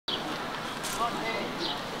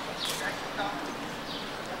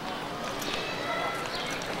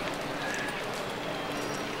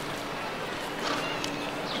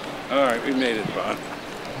All right, we made it, Bob.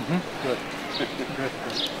 Good.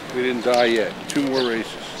 We didn't die yet. 2 more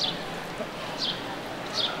races.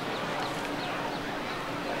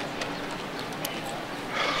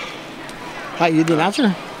 Hi, you the announcer?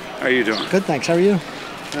 How you doing? Good, thanks. How are you?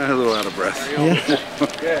 A little out of breath. Yeah.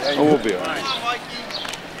 Oh, we'll be all right.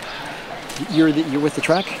 You're with the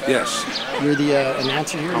track? Yes. You're the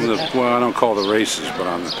announcer here? Well, I don't call the races, but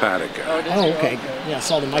I'm the paddock guy. Oh, okay. Yeah, I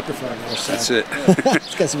saw the microphone there. So. That's it.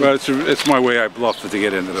 Well, it's my way I bluffed to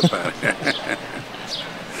get into the paddock.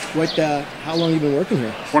 How long have you been working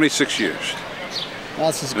here? 26 years.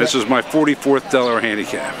 Oh, This is my 44th Delaware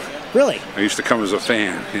Handicap. Really? I used to come as a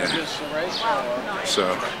fan, yeah.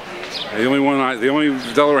 So, the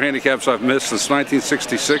only Delaware Handicaps I've missed since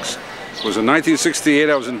 1966 was in 1968.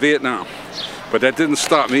 I was in Vietnam. But that didn't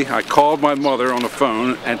stop me. I called my mother on the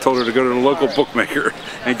phone and told her to go to the local bookmaker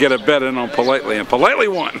and get a bet in on Politely, and Politely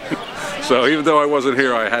won. So even though I wasn't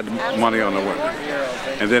here, I had money on the winner.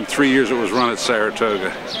 And then 3 years it was run at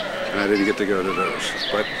Saratoga, and I didn't get to go to those.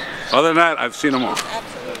 But other than that, I've seen them all.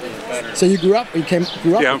 So you grew up?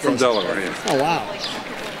 Yeah, I'm from Delaware. Yeah. Oh wow.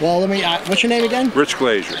 Well, let me. What's your name again? Rich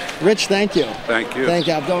Glazier. Rich, thank you. Thank you. Thank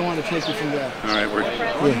you. I don't want to take you from there. All right, we're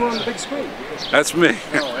on the big screen. That's me.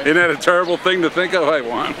 Isn't that a terrible thing to think of? I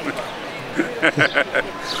won.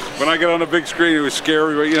 When I get on the big screen, it was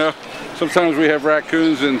scary. But you know, sometimes we have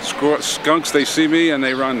raccoons and skunks. They see me and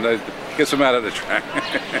they run. That gets them out of the track.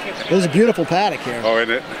 There's a beautiful paddock here. Oh,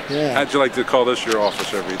 isn't it? Yeah. How'd you like to call this your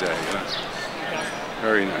office every day? You know?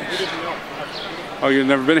 Very nice. Oh, you've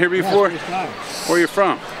never been here before? Yeah, where are you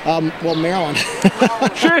from? Well, Maryland.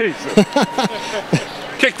 Jeez!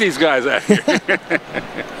 Kick these guys out here.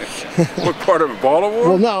 What part of it? Baltimore?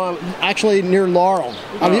 Well, no, actually near Laurel.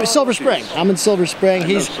 I mean, Silver Spring. I'm in Silver Spring.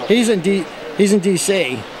 He's in DC.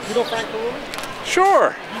 You know Frank Krulik?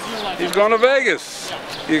 Sure. He's going to Vegas.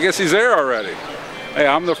 I guess he's there already. Hey,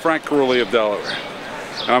 I'm the Frank Krulik of Delaware.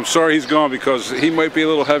 And I'm sorry he's gone because he might be a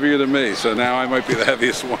little heavier than me, so now I might be the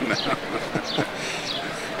heaviest one now.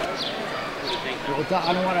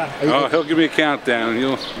 I don't want to. Oh, he'll give me a countdown.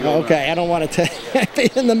 You'll okay, I don't want to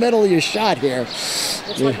be in the middle of your shot here.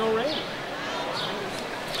 Looks like no rain.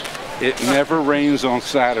 It never rains on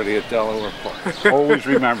Saturday at Delaware Park. Always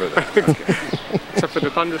remember that. Except for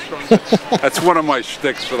the thunderstorm. That's one of my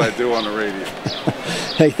shticks that I do on the radio.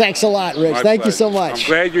 Hey, thanks a lot, Rich. Thank you so much. I'm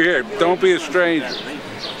glad you're here. Don't be a stranger.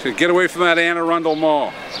 So get away from that Anne Arundel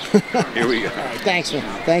Mall. Here we go. All right, thanks,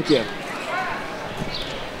 man. Thank you.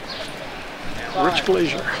 Rich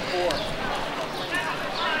Glazier.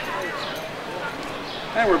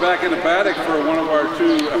 And we're back in the paddock for one of our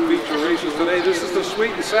 2 feature races today. This is the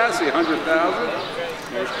Sweet and Sassy 100,000.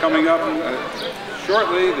 There's coming up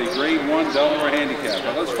shortly the Grade 1 Delaware Handicap.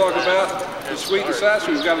 Now let's talk about the Sweet and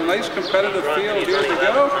Sassy. We've got a nice competitive field here to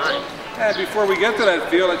go. And before we get to that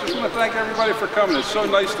field, I just want to thank everybody for coming. It's so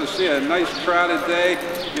nice to see a nice crowded day.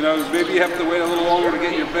 You know, maybe you have to wait a little longer to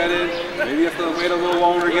get your bet in. Maybe you have to wait a little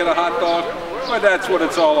longer to get a hot dog. But that's what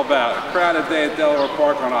it's all about. A crowded day at Delaware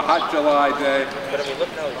Park on a hot July day.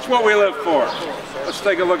 It's what we live for. Let's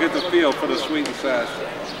take a look at the field for the Sweet and Sassy.